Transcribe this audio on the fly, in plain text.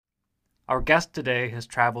Our guest today has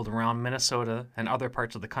traveled around Minnesota and other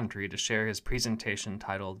parts of the country to share his presentation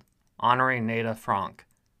titled Honoring Nada Fronk,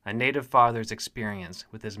 a Native Father's Experience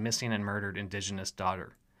with His Missing and Murdered Indigenous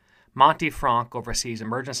Daughter. Monte Fronk oversees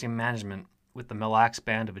emergency management with the Mille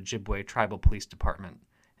Band of Ojibwe Tribal Police Department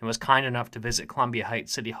and was kind enough to visit Columbia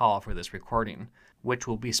Heights City Hall for this recording, which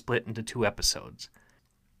will be split into 2 episodes.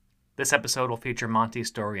 This episode will feature Monte's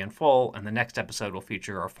story in full, and the next episode will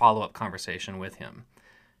feature our follow-up conversation with him.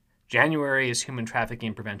 January is Human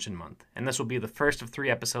Trafficking Prevention Month, and this will be the first of 3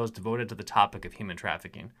 episodes devoted to the topic of human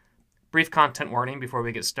trafficking. Brief content warning before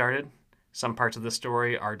we get started. Some parts of the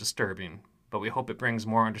story are disturbing, but we hope it brings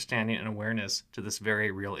more understanding and awareness to this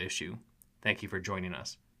very real issue. Thank you for joining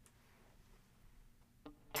us.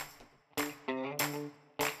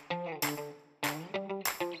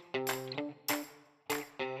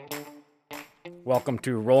 Welcome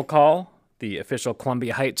to Roll Call, the official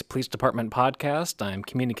Columbia Heights Police Department podcast. I'm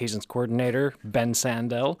Communications Coordinator Ben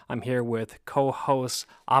Sandell. I'm here with co-host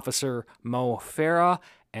Officer Mo Farah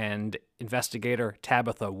and Investigator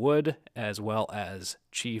Tabitha Wood, as well as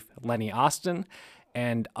Chief Lenny Austin.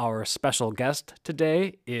 And our special guest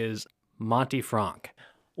today is Monte Fronk.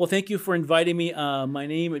 Well, thank you for inviting me.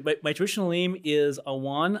 My traditional name is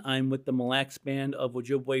Awan. I'm with the Mille Band of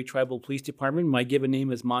Ojibwe Tribal Police Department. My given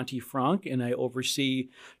name is Monte Fronk, and I oversee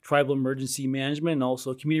tribal emergency management and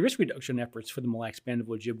also community risk reduction efforts for the Mille Band of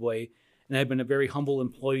Ojibwe. And I've been a very humble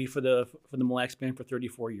employee for the Mille Band for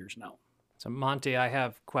 34 years now. So, Monte, I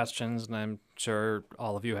have questions, and I'm sure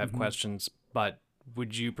all of you have questions, but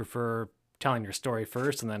would you prefer telling your story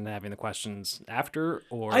first and then having the questions after?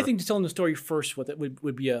 Or I think telling the story first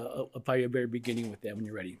would be probably a very beginning with that when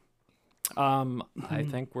you're ready. I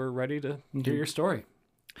think we're ready to hear your story.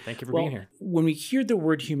 Thank you for being here. When we hear the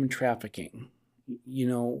word human trafficking,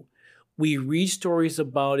 we read stories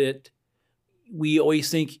about it. We always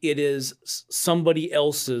think it is somebody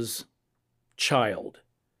else's child.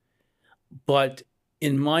 But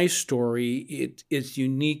in my story, it's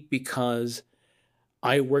unique because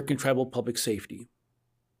I work in tribal public safety,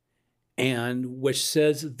 and which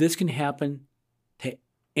says this can happen to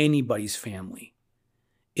anybody's family.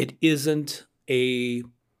 It isn't a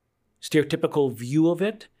stereotypical view of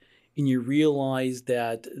it, and you realize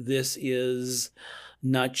that this is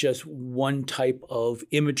not just one type of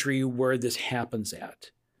imagery where this happens at.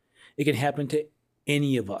 It can happen to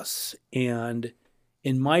any of us, and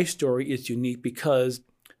in my story, it's unique because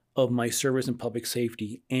of my service in public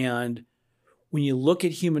safety. And when you look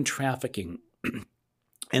at human trafficking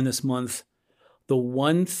in this month, the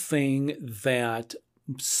one thing that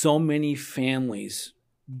so many families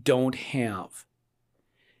don't have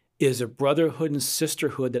is a brotherhood and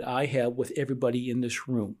sisterhood that I have with everybody in this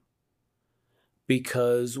room,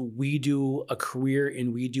 because we do a career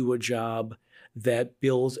and we do a job that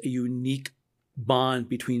builds a unique bond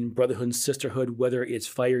between brotherhood and sisterhood, whether it's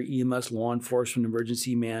fire, EMS, law enforcement,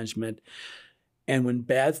 emergency management. And when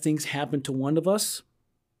bad things happen to one of us,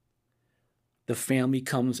 the family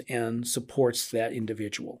comes and supports that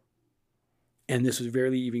individual. And this was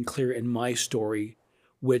very even clear in my story,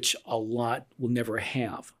 which a lot will never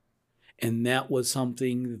have. And that was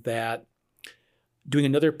something that, doing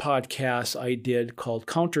another podcast I did called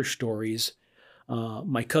Counter Stories,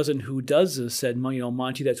 my cousin who does this said,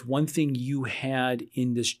 Monte, that's one thing you had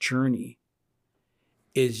in this journey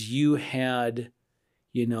is you had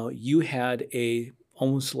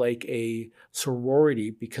almost like a sorority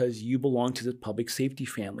because you belong to the public safety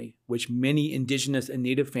family, which many Indigenous and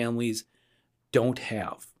Native families don't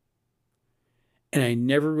have. And I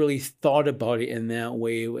never really thought about it in that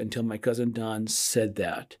way until my cousin Don said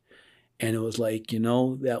that. And it was like,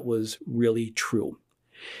 that was really true.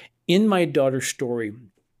 In my daughter's story,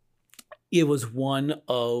 it was one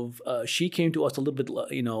of, she came to us a little bit,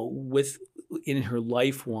 in her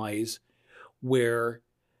life-wise, where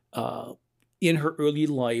in her early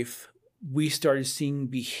life, we started seeing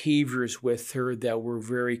behaviors with her that were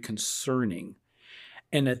very concerning.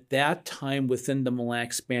 And at that time, within the Mille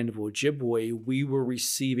Band of Ojibwe, we were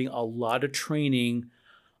receiving a lot of training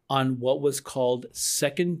on what was called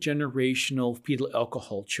second-generational fetal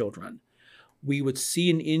alcohol children. We would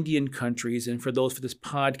see in Indian countries, and for those for this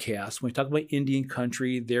podcast, when we talk about Indian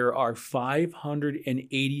country, there are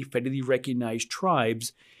 580 federally recognized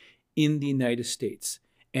tribes in the United States.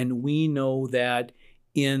 And we know that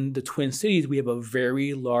in the Twin Cities, we have a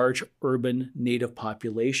very large urban Native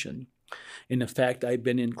population. And in fact, I've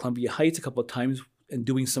been in Columbia Heights a couple of times and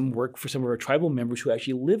doing some work for some of our tribal members who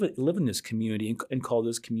actually live in this community and call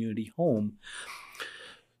this community home.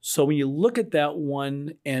 So when you look at that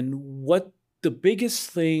one, and what the biggest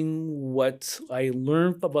thing, what I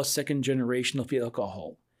learned about second generational fetal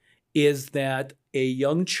alcohol is that a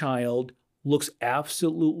young child looks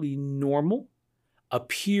absolutely normal,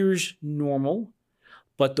 appears normal,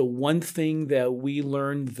 but the one thing that we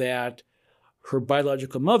learned that her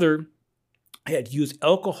biological mother had used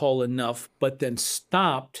alcohol enough, but then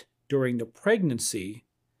stopped during the pregnancy,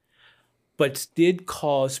 but did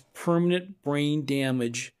cause permanent brain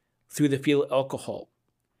damage through the fetal alcohol,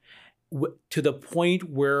 to the point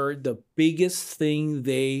where the biggest thing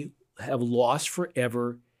they have lost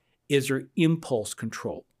forever is their impulse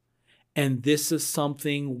control. And this is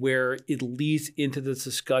something where it leads into the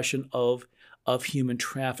discussion of human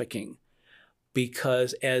trafficking.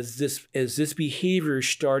 Because as this behavior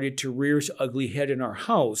started to rear its ugly head in our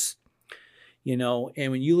house, and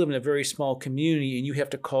when you live in a very small community and you have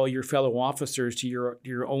to call your fellow officers to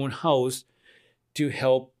your own house to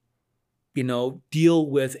help, deal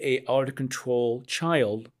with a out of control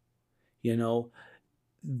child,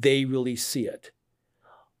 they really see it.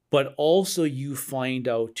 But also you find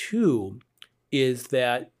out too is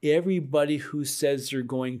that everybody who says they're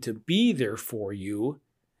going to be there for you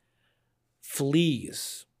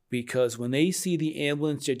flees, because when they see the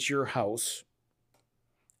ambulance at your house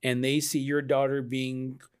and they see your daughter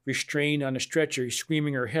being restrained on a stretcher,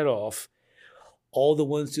 screaming her head off, all the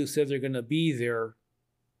ones who said they're going to be there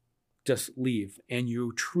just leave, and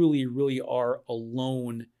you truly, really are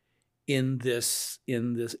alone in this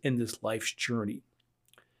life's journey.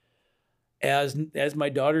 As my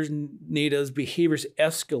daughter's Nada's behaviors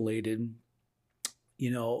escalated,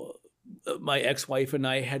 my ex-wife and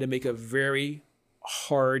I had to make a very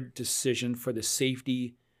hard decision for the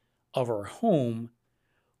safety of our home,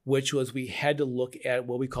 which was we had to look at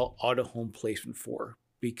what we call out-of-home placement for,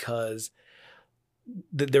 because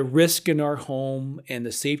the risk in our home and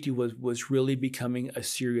the safety was really becoming a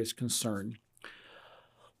serious concern.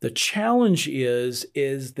 The challenge is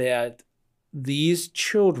that these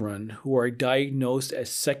children who are diagnosed as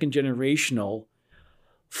second generational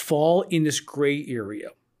fall in this gray area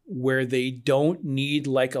where they don't need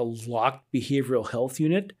like a locked behavioral health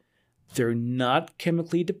unit. They're not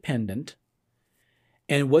chemically dependent.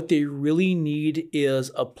 And what they really need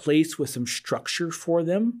is a place with some structure for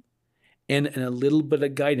them and a little bit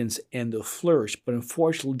of guidance, and they'll flourish. But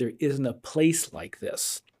unfortunately, there isn't a place like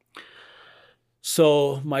this.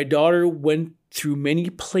 So my daughter went through many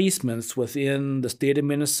placements within the state of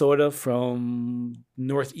Minnesota, from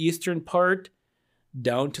northeastern part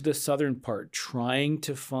down to the southern part, trying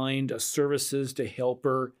to find services to help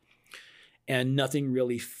her, and nothing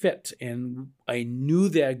really fit. And I knew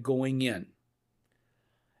that going in.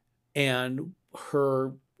 And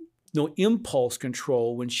her impulse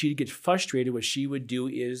control, when she'd get frustrated, what she would do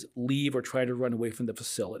is leave or try to run away from the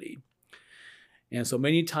facility. And so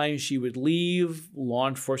many times she would leave, law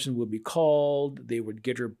enforcement would be called, they would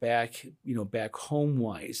get her back, back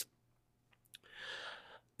home-wise.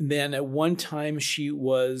 Then at one time she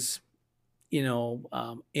was,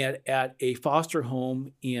 at a foster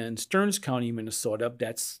home in Stearns County, Minnesota.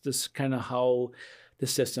 That's just kind of how the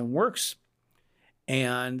system works.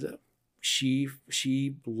 And she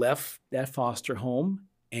left that foster home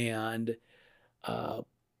and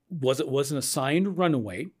was an assigned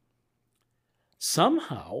runaway.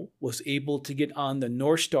 Somehow was able to get on the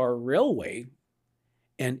North Star Railway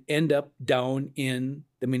and end up down in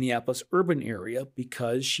the Minneapolis urban area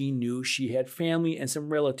because she knew she had family and some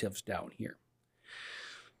relatives down here.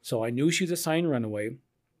 So I knew she was a assigned runaway.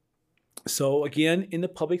 So again, in the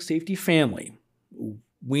public safety family,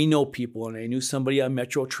 we know people, and I knew somebody on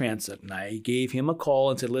Metro Transit, and I gave him a call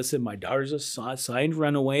and said, listen, my daughter's a assigned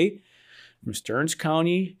runaway from Stearns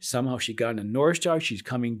County. Somehow she got in a North Star. She's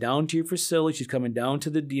coming down to your facility. She's coming down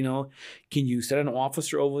to the, can you send an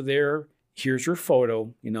officer over there? Here's her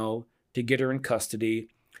photo, to get her in custody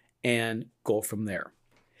and go from there.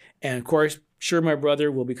 And of course, sure, my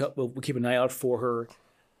brother will keep an eye out for her,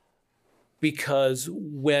 because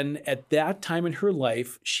when at that time in her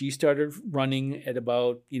life, she started running at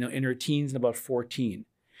about, in her teens and about 14.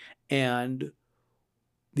 And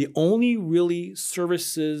the only really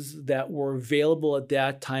services that were available at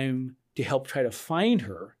that time to help try to find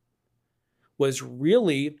her was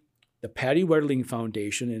really the Patty Wetterling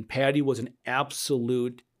Foundation. And Patty was an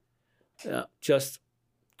absolute, just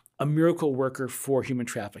a miracle worker for human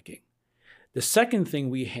trafficking. The second thing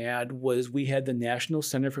we had the National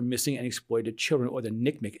Center for Missing and Exploited Children, or the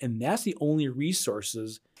NCMEC, and that's the only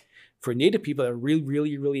resources for Native people that really,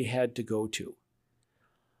 really, really had to go to.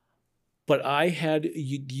 But I had the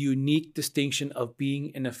unique distinction of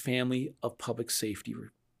being in a family of public safety.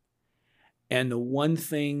 And the one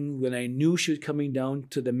thing when I knew she was coming down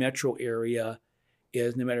to the metro area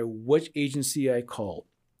is no matter which agency I called,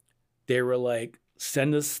 they were like,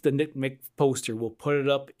 send us the NICMIC poster. We'll put it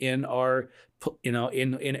up in our, in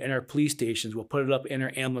our police stations. We'll put it up in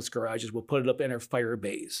our ambulance garages. We'll put it up in our fire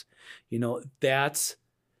bays. That's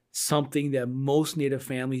something that most Native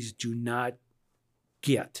families do not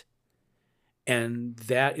get. And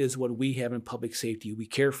that is what we have in public safety. We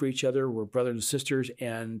care for each other. We're brothers and sisters.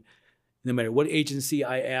 And no matter what agency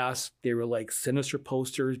I asked, they were like, send us your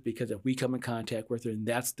posters, because if we come in contact with her, and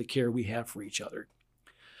that's the care we have for each other.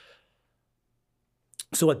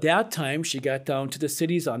 So at that time, she got down to the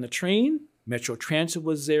cities on the train. Metro Transit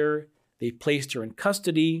was there. They placed her in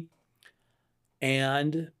custody.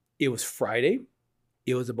 And it was Friday.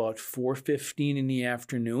 It was about 4:15 in the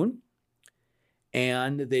afternoon.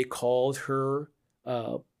 And they called her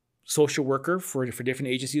social worker for different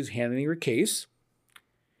agencies handling her case.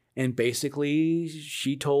 And basically,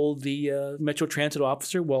 she told the Metro Transit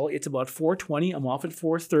officer, well, it's about 4:20. I'm off at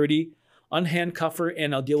 4:30. Unhandcuff her,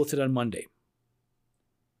 and I'll deal with it on Monday.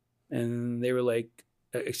 And they were like,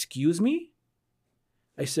 excuse me?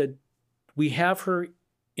 I said, we have her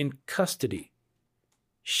in custody.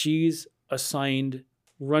 She's assigned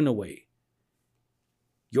runaway.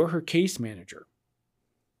 You're her case manager.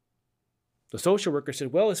 The social worker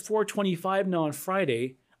said, well, it's 4:25 now on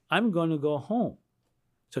Friday. I'm going to go home.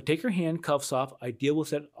 So take her handcuffs off. I'll deal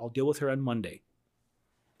with her on Monday.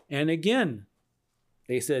 And again,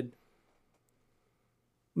 they said,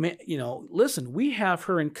 listen, we have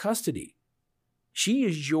her in custody. She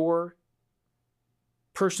is your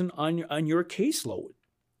person on your caseload.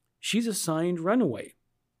 She's assigned runaway.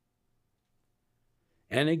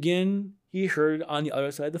 And again, he heard on the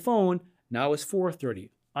other side of the phone, now it's 4:30.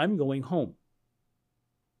 I'm going home.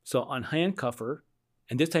 So unhandcuff her,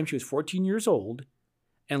 and this time she was 14 years old,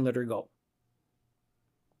 and let her go.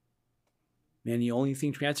 And the only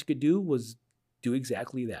thing Transit could do was do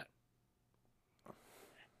exactly that.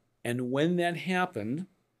 And when that happened,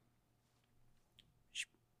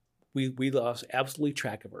 we lost absolutely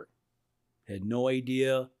track of her. Had no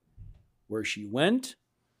idea where she went,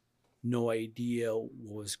 no idea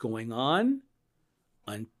what was going on,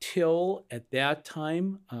 until at that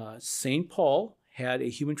time, St. Paul had a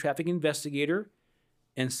human trafficking investigator,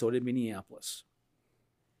 and so did Minneapolis.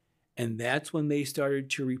 And that's when they started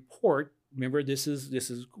to report. Remember, this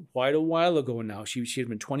is quite a while ago now. She had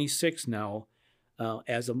been 26 now,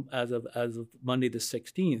 as of Monday the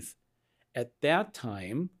 16th. At that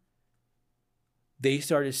time, they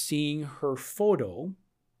started seeing her photo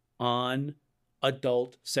on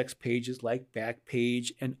adult sex pages like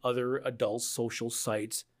Backpage and other adult social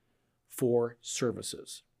sites for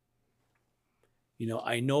services.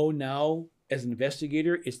 I know now as an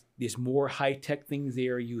investigator, there's more high-tech things they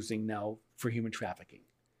are using now for human trafficking.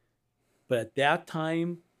 But at that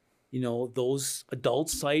time, those adult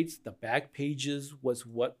sites, the back pages was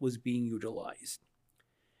what was being utilized.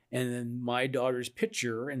 And then my daughter's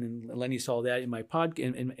picture, and then Lenny saw that in my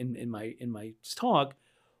in my talk,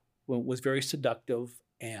 was very seductive,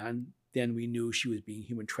 and then we knew she was being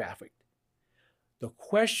human trafficked. The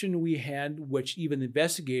question we had, which even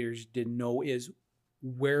investigators didn't know, is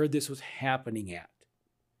where this was happening at.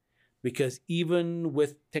 Because even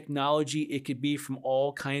with technology, it could be from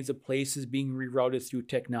all kinds of places being rerouted through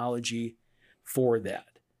technology for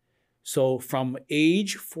that. So from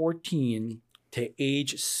age 14 to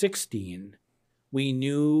age 16, we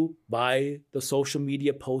knew by the social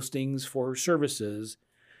media postings for her services,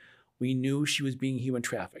 we knew she was being human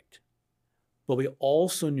trafficked. But we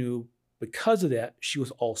also knew, because of that, she was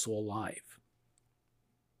also alive.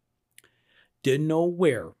 Didn't know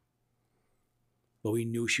where, but we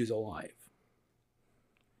knew she was alive.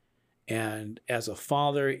 And as a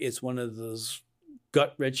father, it's one of those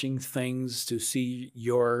gut-wrenching things to see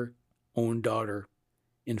your own daughter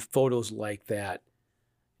in photos like that,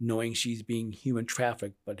 knowing she's being human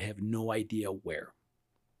trafficked, but have no idea where.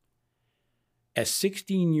 At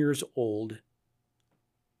 16 years old,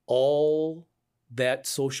 all that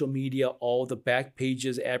social media, all the back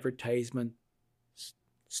pages, advertisement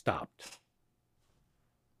stopped.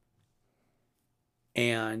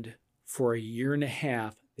 And for a year and a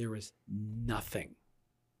half, there was nothing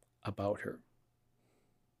about her.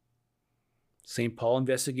 St. Paul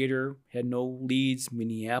investigator had no leads.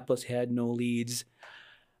 Minneapolis had no leads.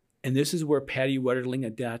 And this is where Patty Wetterling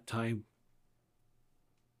at that time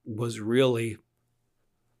was really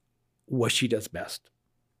what she does best.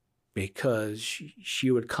 Because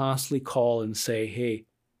she would constantly call and say, hey,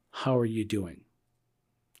 how are you doing?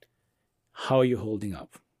 How are you holding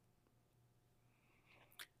up?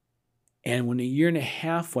 And when a year and a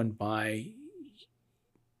half went by,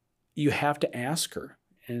 you have to ask her.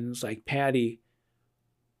 And it's like, Patty,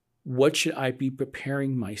 what should I be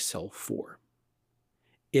preparing myself for?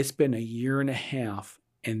 It's been a year and a half,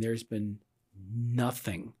 and there's been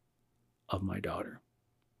nothing of my daughter.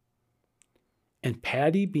 And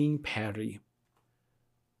Patty, being Patty,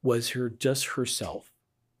 was just herself.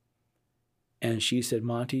 And she said,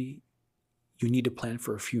 Monte, you need to plan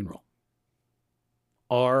for a funeral.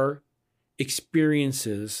 Our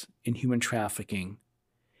experiences in human trafficking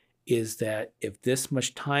is that if this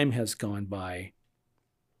much time has gone by,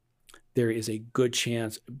 there is a good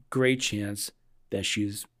chance, great chance that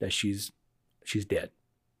she's dead.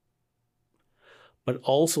 But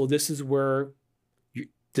also, this is where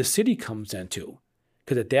the city comes into,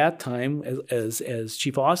 because at that time, as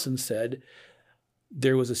Chief Austin said,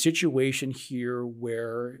 there was a situation here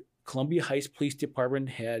where Columbia Heights Police Department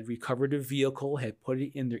had recovered a vehicle, had put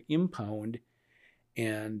it in their impound,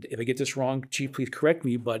 and if I get this wrong, Chief, please correct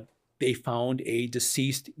me, but they found a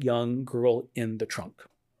deceased young girl in the trunk.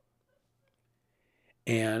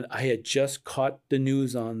 And I had just caught the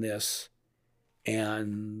news on this,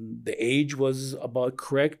 and the age was about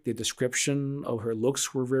correct. The description of her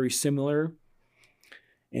looks were very similar.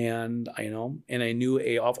 And I knew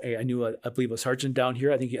I believe a sergeant down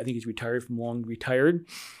here. I think he's retired from long retired,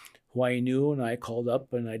 who I knew, and I called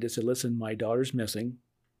up and I just said, listen, my daughter's missing,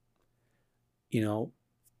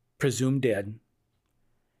 presumed dead.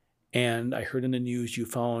 And I heard in the news you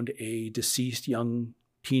found a deceased young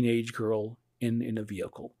teenage girl in a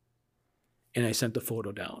vehicle. And I sent the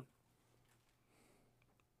photo down.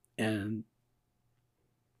 And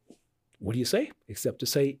what do you say? Except to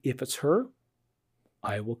say, if it's her,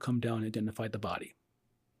 I will come down and identify the body.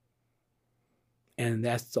 And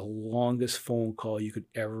that's the longest phone call you could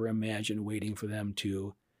ever imagine, waiting for them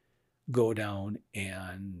to go down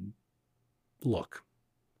and look.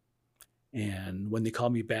 And when they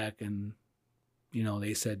called me back and,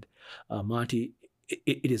 they said, Monte,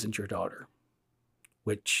 it isn't your daughter,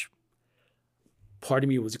 which part of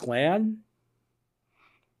me was glad,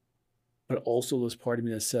 but also there's part of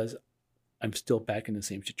me that says, I'm still back in the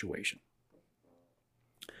same situation.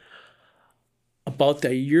 About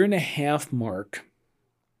the year and a half mark,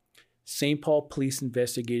 St. Paul police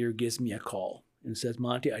investigator gives me a call and says,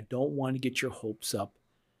 Monte, I don't want to get your hopes up,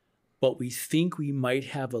 but we think we might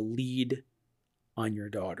have a lead on your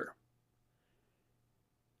daughter.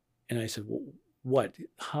 And I said, well, what?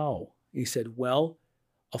 How? He said, well,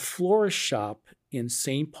 a florist shop in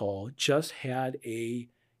St. Paul just had a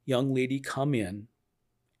young lady come in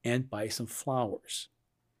and buy some flowers.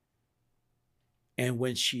 And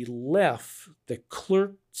when she left, the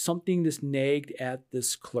clerk, something just nagged at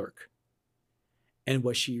this clerk. And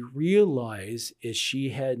what she realized is she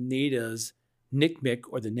had NADA's NCMEC,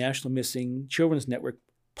 or the National Missing Children's Network,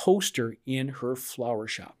 poster in her flower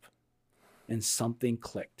shop. And something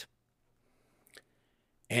clicked.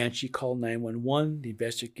 And she called 911. The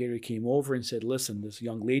investigator came over and said, listen, this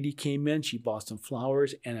young lady came in, she bought some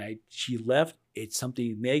flowers, and she left. It's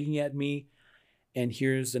something nagging at me. And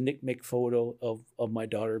here's the NCMEC photo of my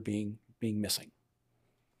daughter being missing.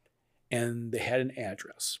 And they had an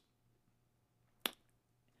address.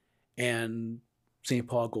 And St.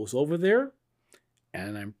 Paul goes over there,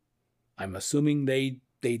 and I'm assuming they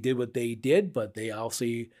did what they did, but they also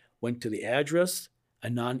went to the address, a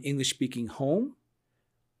non-English speaking home.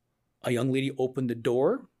 A young lady opened the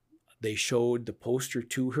door. They showed the poster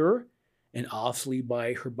to her, and obviously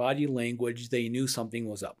by her body language, they knew something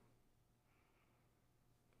was up.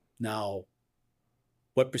 Now,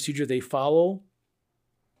 what procedure they follow,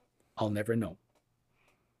 I'll never know.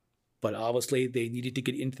 But obviously, they needed to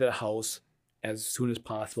get into the house as soon as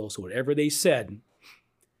possible. So whatever they said,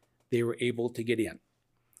 they were able to get in.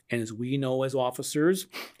 And as we know as officers,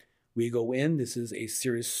 we go in. This is a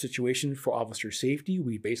serious situation for officer safety.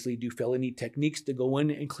 We basically do felony techniques to go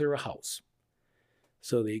in and clear a house.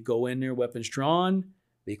 So they go in there, weapons drawn.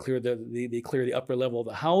 They clear the upper level of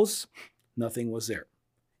the house. Nothing was there.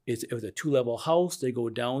 It was a 2-level house. They go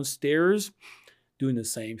downstairs, doing the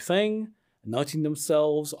same thing, announcing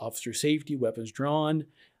themselves, officer safety, weapons drawn.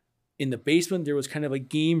 In the basement, there was kind of a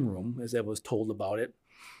game room, as I was told about it.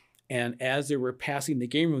 And as they were passing the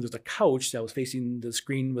game room, there's a couch that was facing the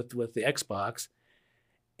screen with the Xbox.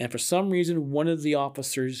 And for some reason, one of the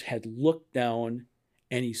officers had looked down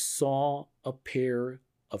and he saw a pair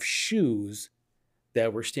of shoes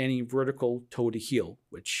that were standing vertical toe to heel,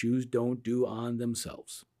 which shoes don't do on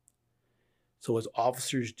themselves. So as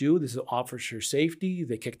officers do, this is officer safety.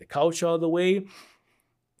 They kick the couch out of the way.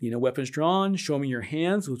 Weapons drawn, show me your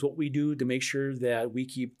hands was what we do to make sure that we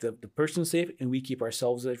keep the person safe and we keep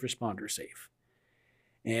ourselves as responders safe.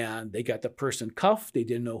 And they got the person cuffed. They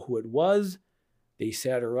didn't know who it was. They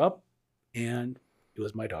sat her up, and it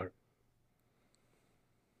was my daughter.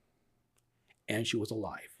 and she was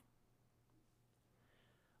alive.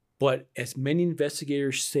 But as many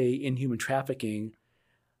investigators say in human trafficking,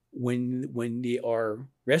 when they are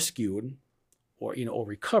rescued or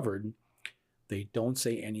recovered, they don't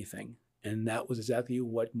say anything. And that was exactly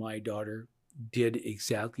what my daughter did,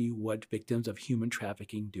 exactly what victims of human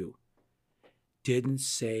trafficking do. Didn't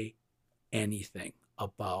say anything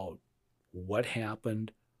about what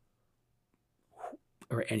happened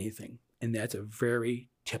or anything. And that's a very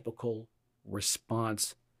typical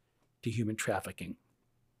response to human trafficking.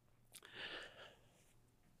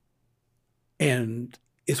 And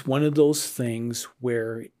it's one of those things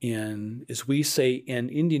where, as we say in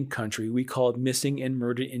Indian country, we call it missing and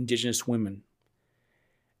murdered Indigenous women.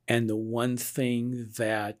 And the one thing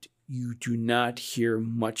that you do not hear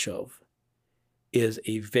much of is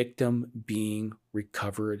a victim being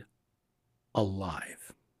recovered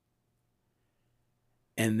alive.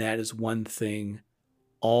 And that is one thing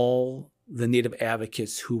all the Native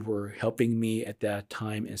advocates who were helping me at that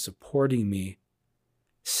time and supporting me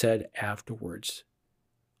said afterwards.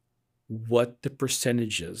 What the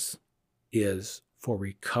percentages is for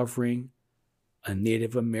recovering a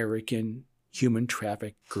Native American human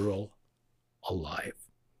trafficked girl alive.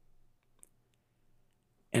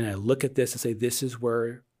 And I look at this and say, this is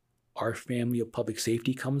where our family of public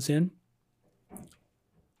safety comes in,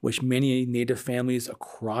 which many Native families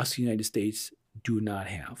across the United States do not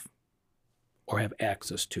have, or have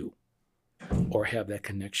access to, or have that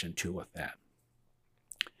connection to with that.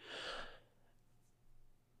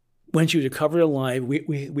 When she was recovered alive,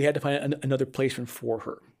 we had to find another placement for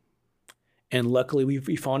her. And luckily,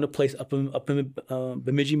 we found a place up in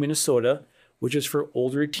Bemidji, Minnesota, which is for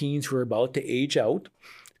older teens who are about to age out.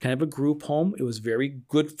 Kind of a group home. It was very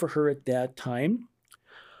good for her at that time.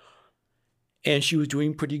 And she was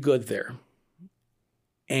doing pretty good there.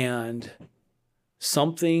 And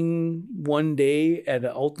something one day at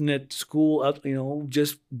an alternate school,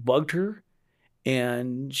 just bugged her.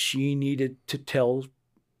 And she needed to tell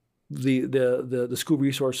the school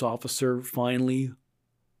resource officer finally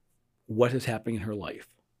what is happening in her life.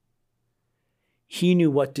 He knew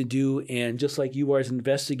what to do, and just like you are as an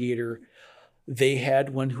investigator, they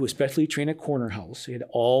had one who was specially trained at Corner House. He had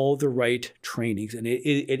all the right trainings, and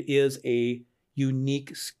it is a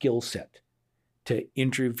unique skill set to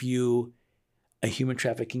interview a human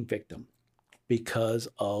trafficking victim because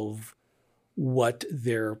of what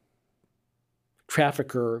their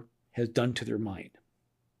trafficker has done to their mind.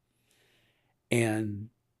 And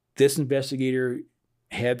this investigator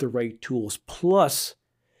had the right tools. Plus,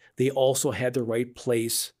 they also had the right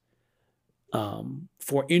place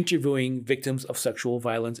for interviewing victims of sexual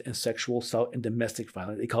violence and sexual assault and domestic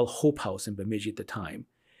violence. They called Hope House in Bemidji at the time,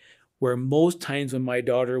 where most times when my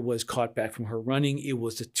daughter was caught back from her running, it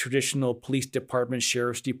was the traditional police department,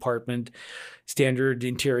 sheriff's department, standard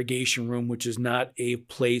interrogation room, which is not a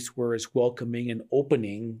place where it's welcoming and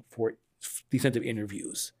opening for these kinds of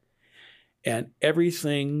interviews. And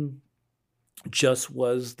everything just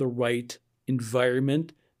was the right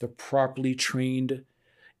environment, the properly trained,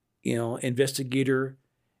 investigator.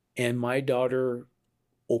 And my daughter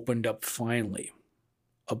opened up finally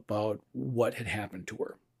about what had happened to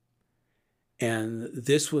her. And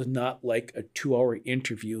this was not like a 2-hour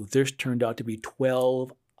interview. This turned out to be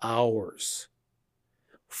 12 hours,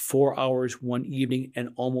 4 hours one evening and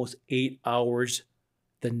almost 8 hours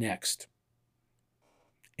the next.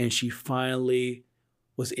 And she finally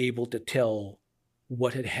was able to tell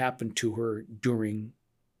what had happened to her during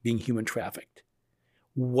being human trafficked,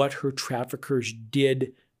 what her traffickers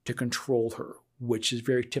did to control her, which is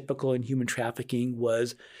very typical in human trafficking.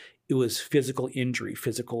 It was physical injury,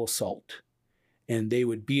 physical assault. And they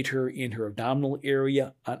would beat her in her abdominal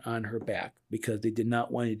area on her back because they did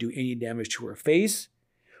not want to do any damage to her face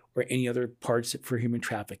or any other parts for human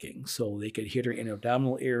trafficking. So they could hit her in her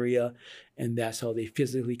abdominal area, and that's how they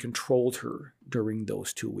physically controlled her during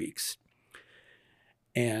those 2 weeks.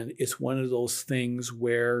 And it's one of those things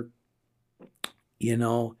where,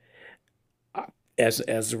 as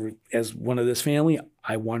one of this family,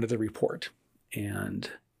 I wanted the report. And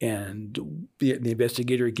the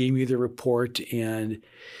investigator gave me the report, and,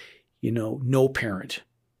 no parent,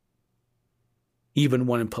 even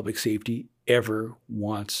one in public safety, ever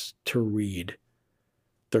wants to read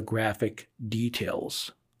the graphic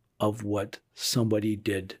details of what somebody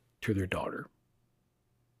did to their daughter.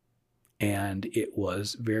 And it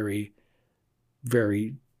was very,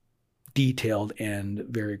 very detailed and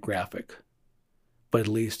very graphic. But at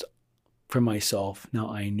least for myself, now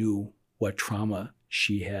I knew what trauma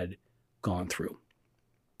she had gone through.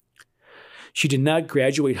 She did not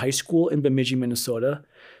graduate high school in Bemidji, Minnesota.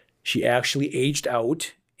 She actually aged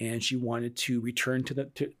out and she wanted to return to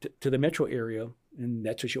the metro area, and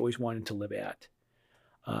that's where she always wanted to live at.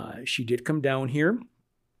 She did come down here,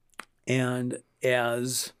 and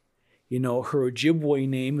as you know, her Ojibwe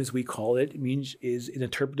name, as we call it, is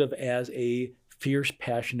interpreted as a fierce,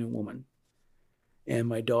 passionate woman. And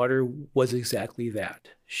my daughter was exactly that.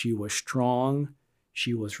 She was strong,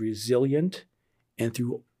 she was resilient, and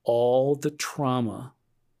through all the trauma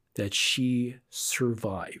that she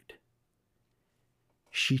survived,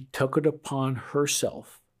 she took it upon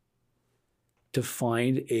herself to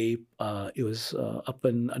find it was up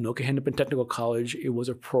in Anoka Hennepin Technical College. It was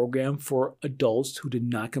a program for adults who did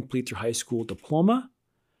not complete their high school diploma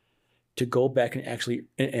to go back and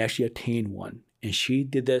actually attain one. And she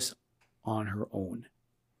did this on her own.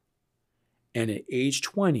 And at age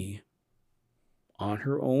 20, on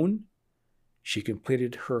her own, she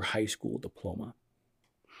completed her high school diploma.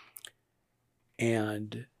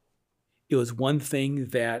 And it was one thing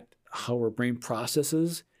that how her brain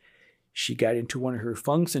processes. She got into one of her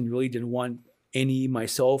funks and really didn't want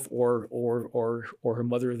myself or her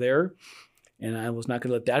mother there. And I was not going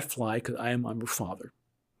to let that fly because I'm her father.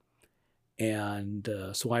 And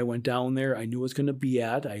so I went down there. I knew it was going to be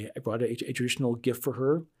at. I brought a traditional gift for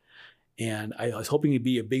her. And I was hoping it'd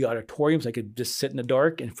be a big auditorium so I could just sit in the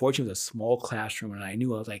dark. And fortunately, it was a small classroom. And I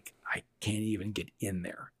knew, I was like, I can't even get in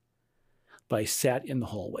there. But I sat in the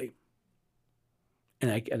hallway.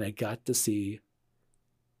 And I got to see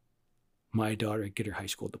my daughter get her high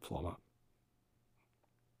school diploma.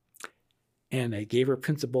 And I gave her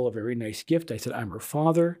principal a very nice gift. I said, I'm her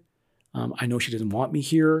father. I know she doesn't want me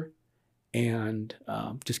here. And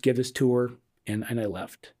just give this to her. And I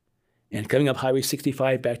left. And coming up Highway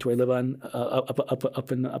 65 back to where I live on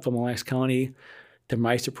up in Mille County, to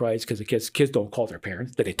my surprise, because the kids don't call their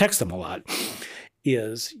parents, but they text them a lot,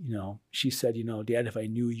 is, she said, Dad, if I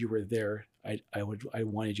knew you were there, I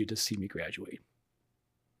wanted you to see me graduate.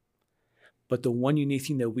 But the one unique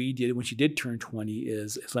thing that we did when she did turn 20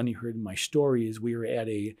 is, as Lenny heard in my story, is we were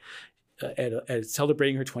at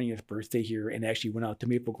celebrating her 20th birthday here, and actually went out to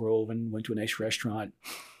Maple Grove and went to a nice restaurant.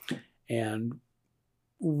 And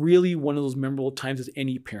really one of those memorable times as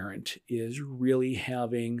any parent is really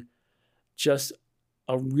having just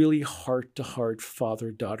a really heart-to-heart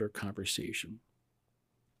father-daughter conversation.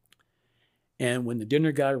 And when the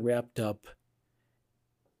dinner got wrapped up,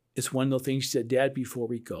 it's one of those things she said, Dad, before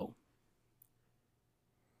we go.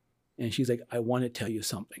 And she's like, I want to tell you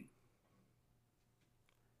something.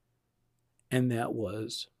 And that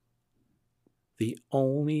was the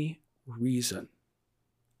only reason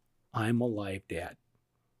I'm alive, Dad,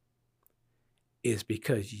 is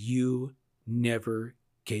because you never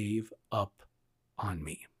gave up on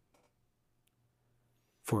me.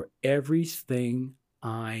 For everything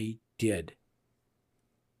I did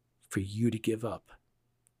for you to give up,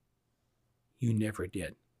 you never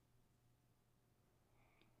did.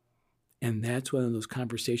 And that's one of those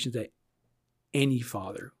conversations that any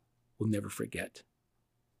father will never forget.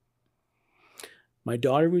 My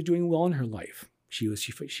daughter was doing well in her life.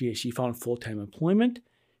 She found full-time employment.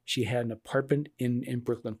 She had an apartment in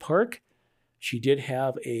Brooklyn Park. She did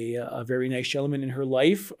have a very nice gentleman in her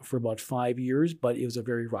life for about 5 years, but it was a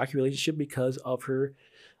very rocky relationship because of her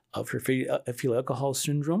fetal alcohol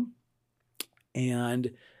syndrome.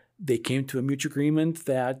 And they came to a mutual agreement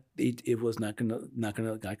that it was not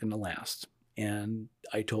gonna last. And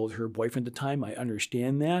I told her boyfriend at the time, I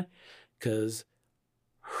understand that, because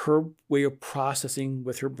her way of processing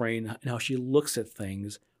with her brain and how she looks at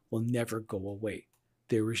things will never go away.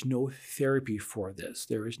 There is no therapy for this.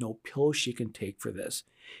 There is no pill she can take for this.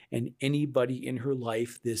 And anybody in her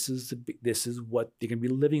life, this is what they're going to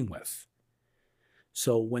be living with.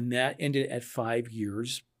 So when that ended at 5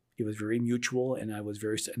 years, it was very mutual, and I was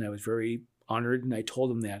very honored. And I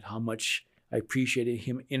told him that how much I appreciated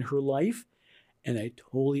him in her life, and I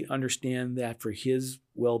totally understand that for his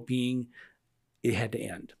well-being, it had to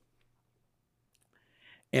end.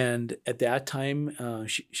 And at that time,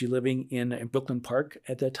 she living in Brooklyn Park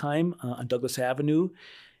at that time on Douglas Avenue,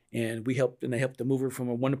 and I helped to move her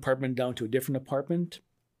from one apartment down to a different apartment,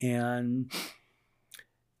 and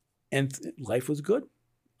life was good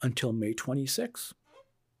until May 26th.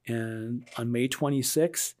 And on May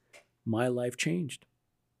 26th, my life changed,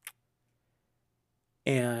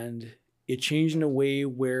 and it changed in a way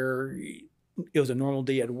where it was a normal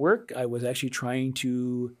day at work. I was actually trying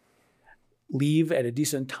to leave at a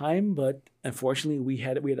decent time, but unfortunately we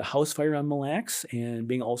had a house fire on Mille, and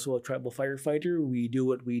being also a tribal firefighter, we do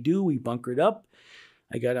what we do. We bunkered up.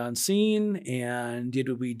 I got on scene and did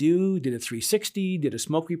what we do, did a 360, did a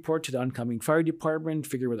smoke report to the oncoming fire department,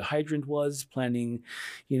 figured where the hydrant was, planning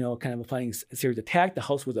a serious attack. The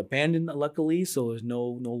house was abandoned, luckily, so there's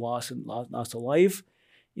no loss of life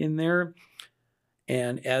in there.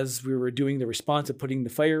 And as we were doing the response of putting the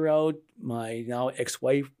fire out, my now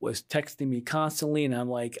ex-wife was texting me constantly, and I'm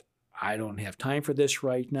like, I don't have time for this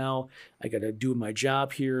right now. I got to do my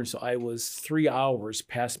job here. And so I was 3 hours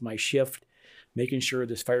past my shift, making sure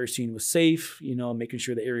this fire scene was safe, making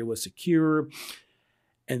sure the area was secure.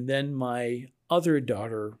 And then my other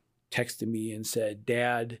daughter texted me and said,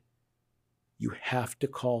 Dad, you have to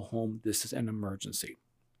call home. This is an emergency.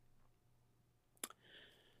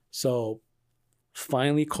 So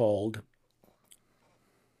finally called.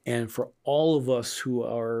 And for all of us who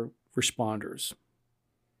are responders,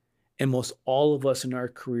 and most all of us in our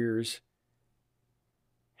careers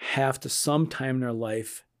have to sometime in our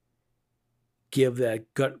life give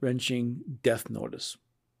that gut-wrenching death notice.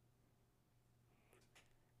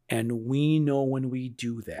 And we know when we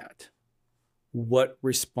do that, what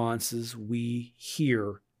responses we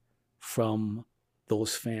hear from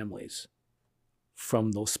those families,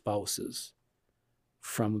 from those spouses,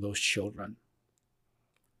 from those children.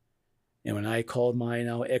 And when I called my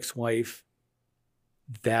now ex-wife,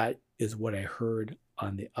 that is what I heard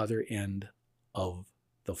on the other end of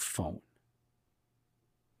the phone.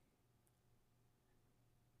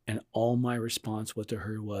 And all my response to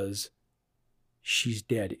her was, she's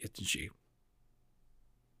dead, isn't she?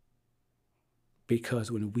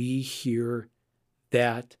 Because when we hear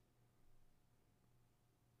that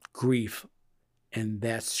grief and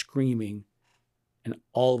that screaming, and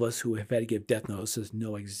all of us who have had to give death notices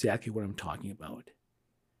know exactly what I'm talking about.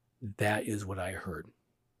 That is what I heard.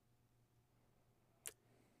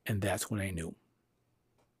 And that's when I knew.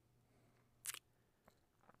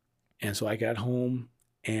 And so I got home,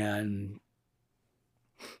 and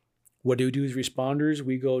what do we do as responders?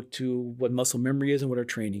 We go to what muscle memory is and what our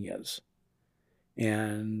training is.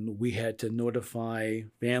 And we had to notify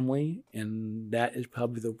family, and that is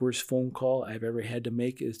probably the worst phone call I've ever had to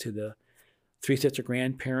make, is to the 3 sets of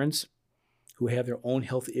grandparents who have their own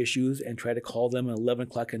health issues, and try to call them at 11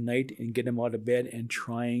 o'clock at night and get them out of bed and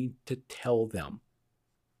trying to tell them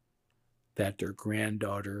that their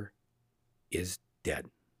granddaughter is dead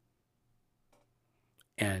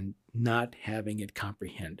and not having it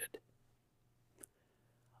comprehended.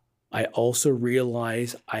 I also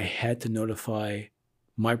realized I had to notify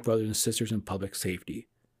my brothers and sisters in public safety.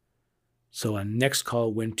 So our next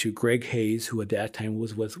call went to Greg Hayes, who at that time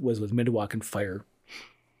was with Midwakan Fire.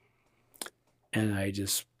 And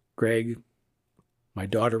Greg, my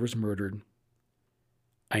daughter was murdered.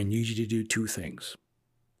 I need you to do 2 things.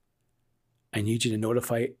 I need you to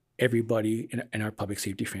notify everybody in our public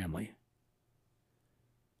safety family.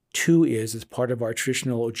 2 is, as part of our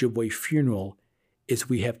traditional Ojibwe funeral, is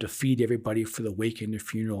we have to feed everybody for the wake and the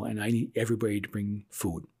funeral, and I need everybody to bring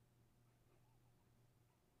food.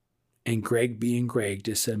 And Greg, being Greg,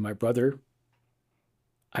 just said, my brother,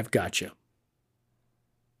 I've got you.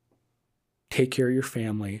 Take care of your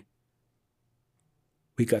family.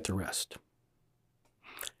 We got the rest.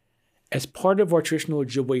 As part of our traditional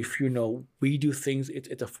Ojibwe funeral, we do things, it's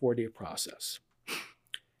a 4-day process.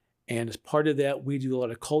 And as part of that, we do a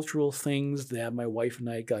lot of cultural things that my wife and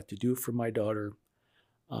I got to do for my daughter.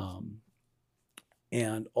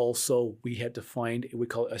 And also we had to find, we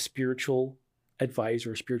call it a spiritual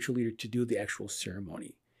advisor, a spiritual leader, to do the actual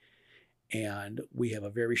ceremony. And we have a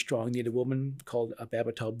very strong Native woman called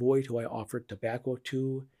Babatau Boyd, who I offered tobacco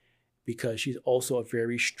to, because she's also a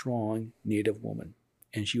very strong Native woman.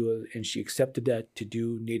 And she accepted that to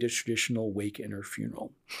do Native traditional wake and her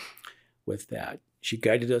funeral with that. She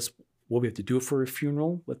guided us what we have to do for a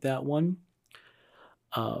funeral with that one.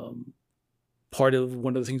 One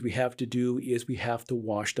of the things we have to do is we have to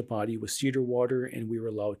wash the body with cedar water, and we were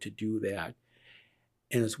allowed to do that.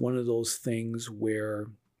 And it's one of those things where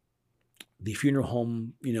the funeral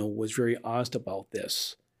home, was very honest about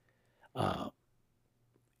this.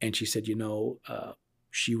 And she said,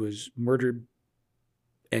 she was murdered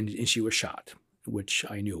and she was shot, which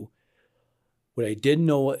I knew. What I did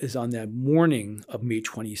know is on that morning of May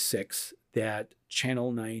 26th, that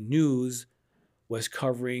Channel 9 News was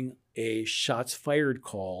covering a shots fired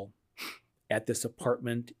call at this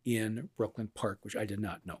apartment in Brooklyn Park, which I did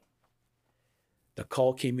not know. The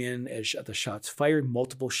call came in as the shots fired,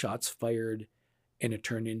 multiple shots fired, and it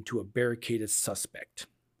turned into a barricaded suspect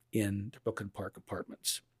in the Brooklyn Park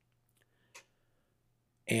apartments.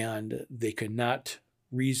 And they could not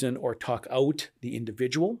reason or talk out the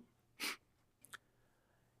individual.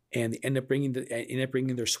 And they ended up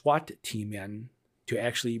bringing their SWAT team in to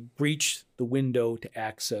actually breach the window to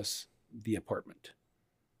access the apartment.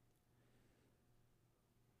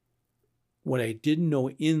 What I didn't know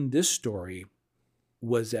in this story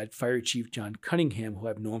was that Fire Chief John Cunningham, who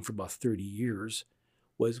I've known for about 30 years,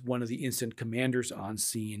 was one of the incident commanders on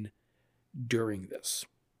scene during this.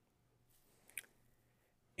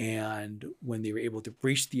 And when they were able to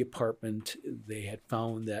breach the apartment, they had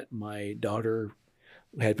found that my daughter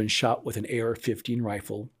had been shot with an AR-15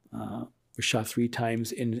 rifle, was shot 3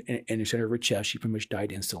 times in the center of her chest. She pretty much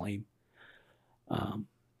died instantly.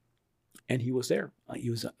 And he was there. He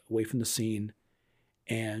was away from the scene.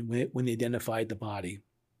 And when they identified the body,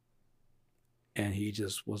 and he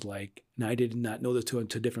just was like, and I did not know this to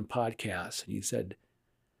different podcasts. And he said,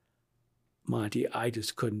 Monte, I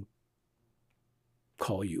just couldn't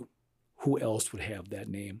call you. Who else would have that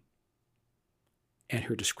name and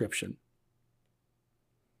her description?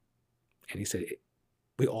 And he said,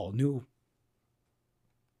 we all knew.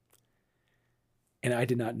 And I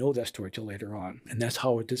did not know that story till later on. And that's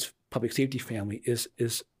how this public safety family is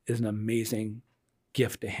an amazing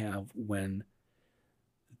gift to have when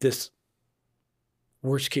this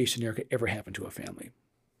worst case scenario could ever happen to a family.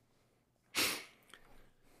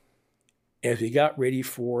 As we got ready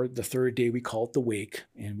for the third day, we called the wake,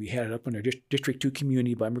 and we had it up in our District 2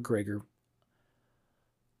 community by McGregor.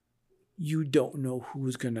 You don't know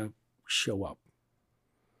who's going to show up.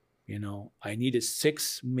 You know, I needed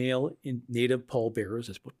 6 male native pallbearers.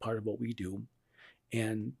 That's part of what we do.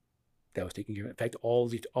 And that was taken care of. In fact, all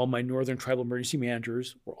my northern tribal emergency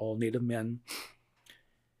managers were all native men.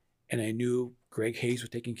 And I knew Greg Hayes was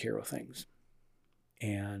taking care of things.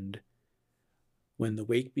 And when the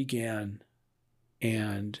wake began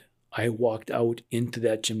and I walked out into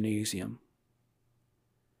that gymnasium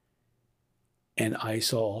and I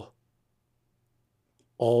saw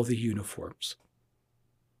all the uniforms,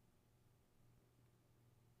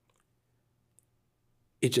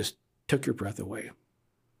 it just took your breath away,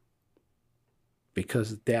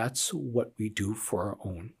 because that's what we do for our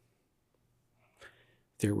own.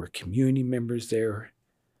 There were community members there,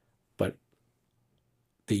 but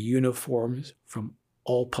the uniforms from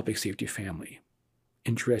all public safety family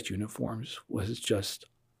in dress uniforms was just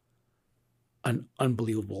an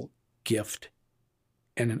unbelievable gift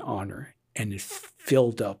and an honor, and it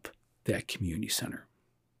filled up that community center.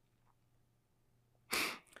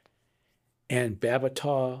 And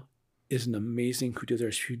Babataw is an amazing who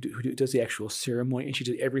does the actual ceremony, and she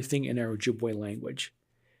did everything in our Ojibwe language,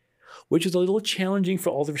 which is a little challenging for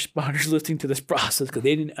all the responders listening to this process because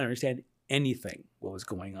they didn't understand anything what was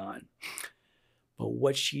going on. But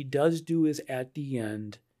what she does do is at the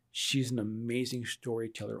end, she's an amazing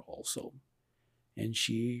storyteller also. And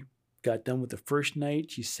she got done with the first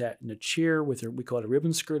night. She sat in a chair with her, we call it a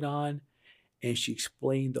ribbon skirt on, and she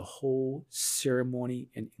explained the whole ceremony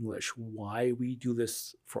in English, why we do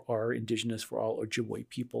this for our Indigenous, for all Ojibwe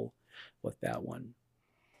people with that one.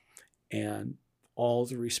 And all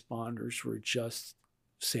the responders were just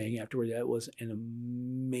saying afterward that was an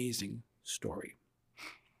amazing story.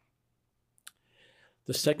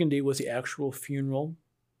 The second day was the actual funeral,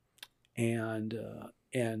 and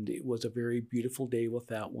it was a very beautiful day with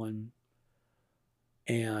that one.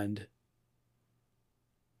 And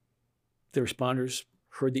the responders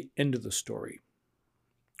heard the end of the story,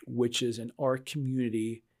 which is in our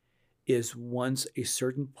community is once a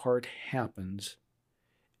certain part happens,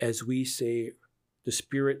 as we say, the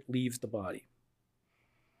spirit leaves the body.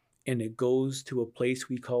 And it goes to a place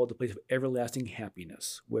we call the place of everlasting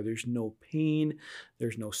happiness, where there's no pain,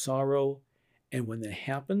 there's no sorrow. And when that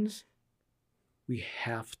happens, we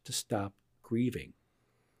have to stop grieving.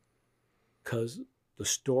 Because the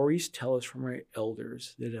stories tell us from our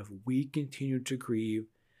elders that if we continue to grieve,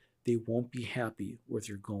 they won't be happy where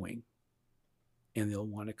they're going. And they'll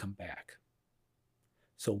want to come back.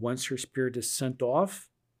 So once her spirit is sent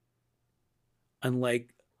off,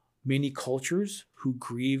 unlike many cultures who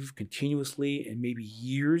grieve continuously and maybe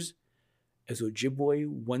years, as Ojibwe,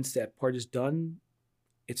 once that part is done,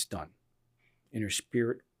 it's done. And her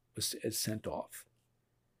spirit is sent off.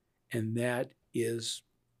 And that is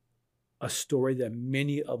a story that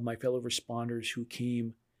many of my fellow responders who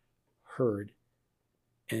came heard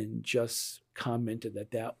and just commented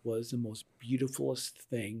that that was the most beautifulest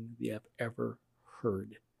thing they have ever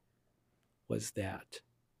heard, was that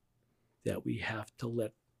we have to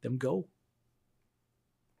let them go.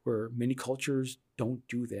 Where many cultures don't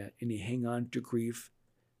do that, and they hang on to grief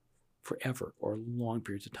forever or long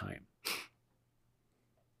periods of time.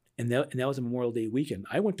 And that was a Memorial Day weekend.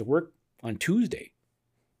 I went to work on Tuesday.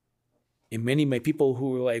 And many of my people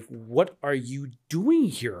who were like, what are you doing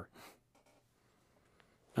here?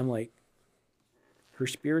 I'm like, her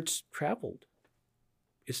spirits traveled.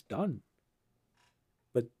 It's done.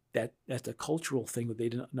 But that's a cultural thing that they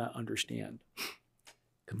do not understand.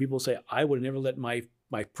 Because people say, I would never let my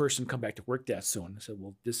person come back to work that soon. I said,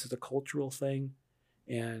 well, this is a cultural thing.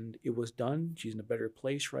 And it was done. She's in a better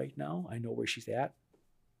place right now. I know where she's at.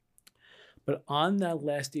 But on that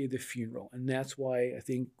last day of the funeral, and that's why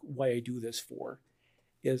I do this for,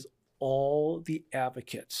 is all the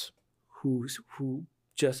advocates who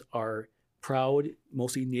just are proud,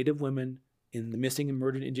 mostly Native women in the missing and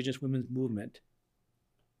murdered Indigenous women's movement,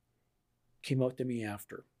 came out to me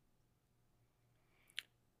after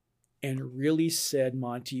and really said,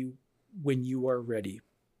 Monte, when you are ready,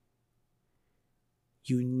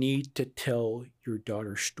 you need to tell your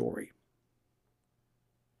daughter's story.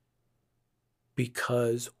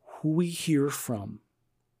 Because who we hear from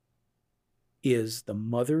is the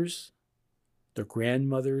mothers, the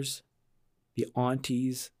grandmothers, the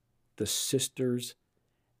aunties, the sisters,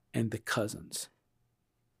 and the cousins.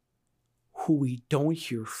 Who we don't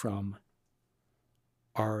hear from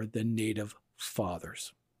are the Native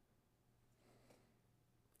fathers.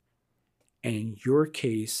 And in your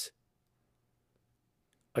case,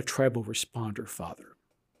 a tribal responder father.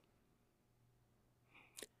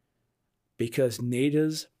 Because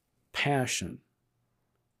Nada's passion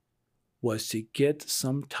was to get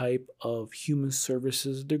some type of human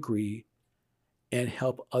services degree and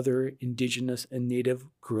help other Indigenous and Native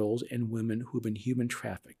girls and women who've been human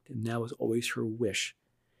trafficked. And that was always her wish,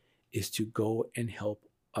 is to go and help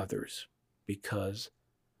others because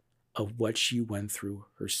of what she went through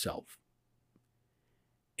herself.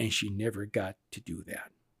 And she never got to do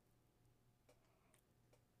that.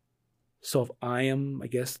 So if I am, I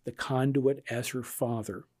guess, the conduit as her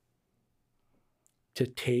father to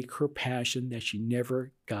take her passion that she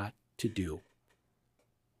never got to do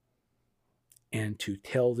and to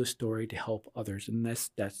tell the story to help others, and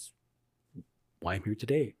that's why I'm here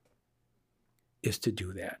today, is to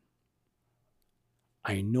do that.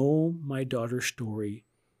 I know my daughter's story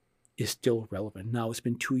is still relevant. Now, it's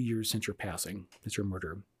been 2 years since her passing, since her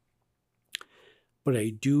murder. But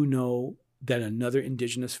I do know that another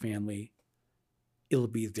Indigenous family, it'll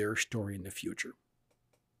be their story in the future.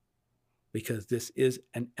 Because this is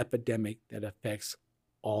an epidemic that affects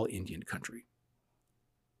all Indian country.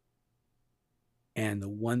 And the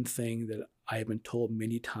one thing that I have been told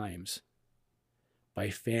many times by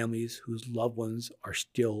families whose loved ones are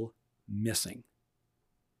still missing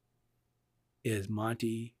is,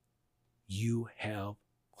 Monte, you have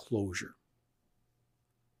closure.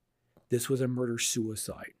 This was a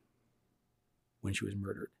murder-suicide when she was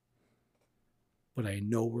murdered. But I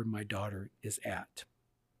know where my daughter is at.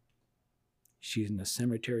 She's in the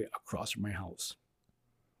cemetery across from my house.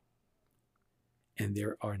 And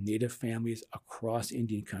there are Native families across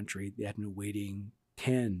Indian country that have been waiting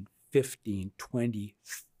 10, 15, 20,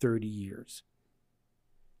 30 years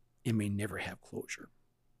and may never have closure.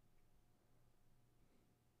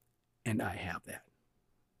 And I have that.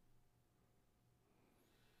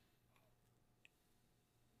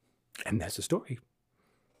 And that's the story.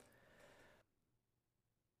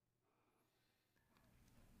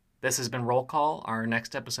 This has been Roll Call. Our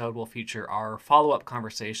next episode will feature our follow-up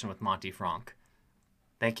conversation with Monte Fronk.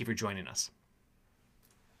 Thank you for joining us.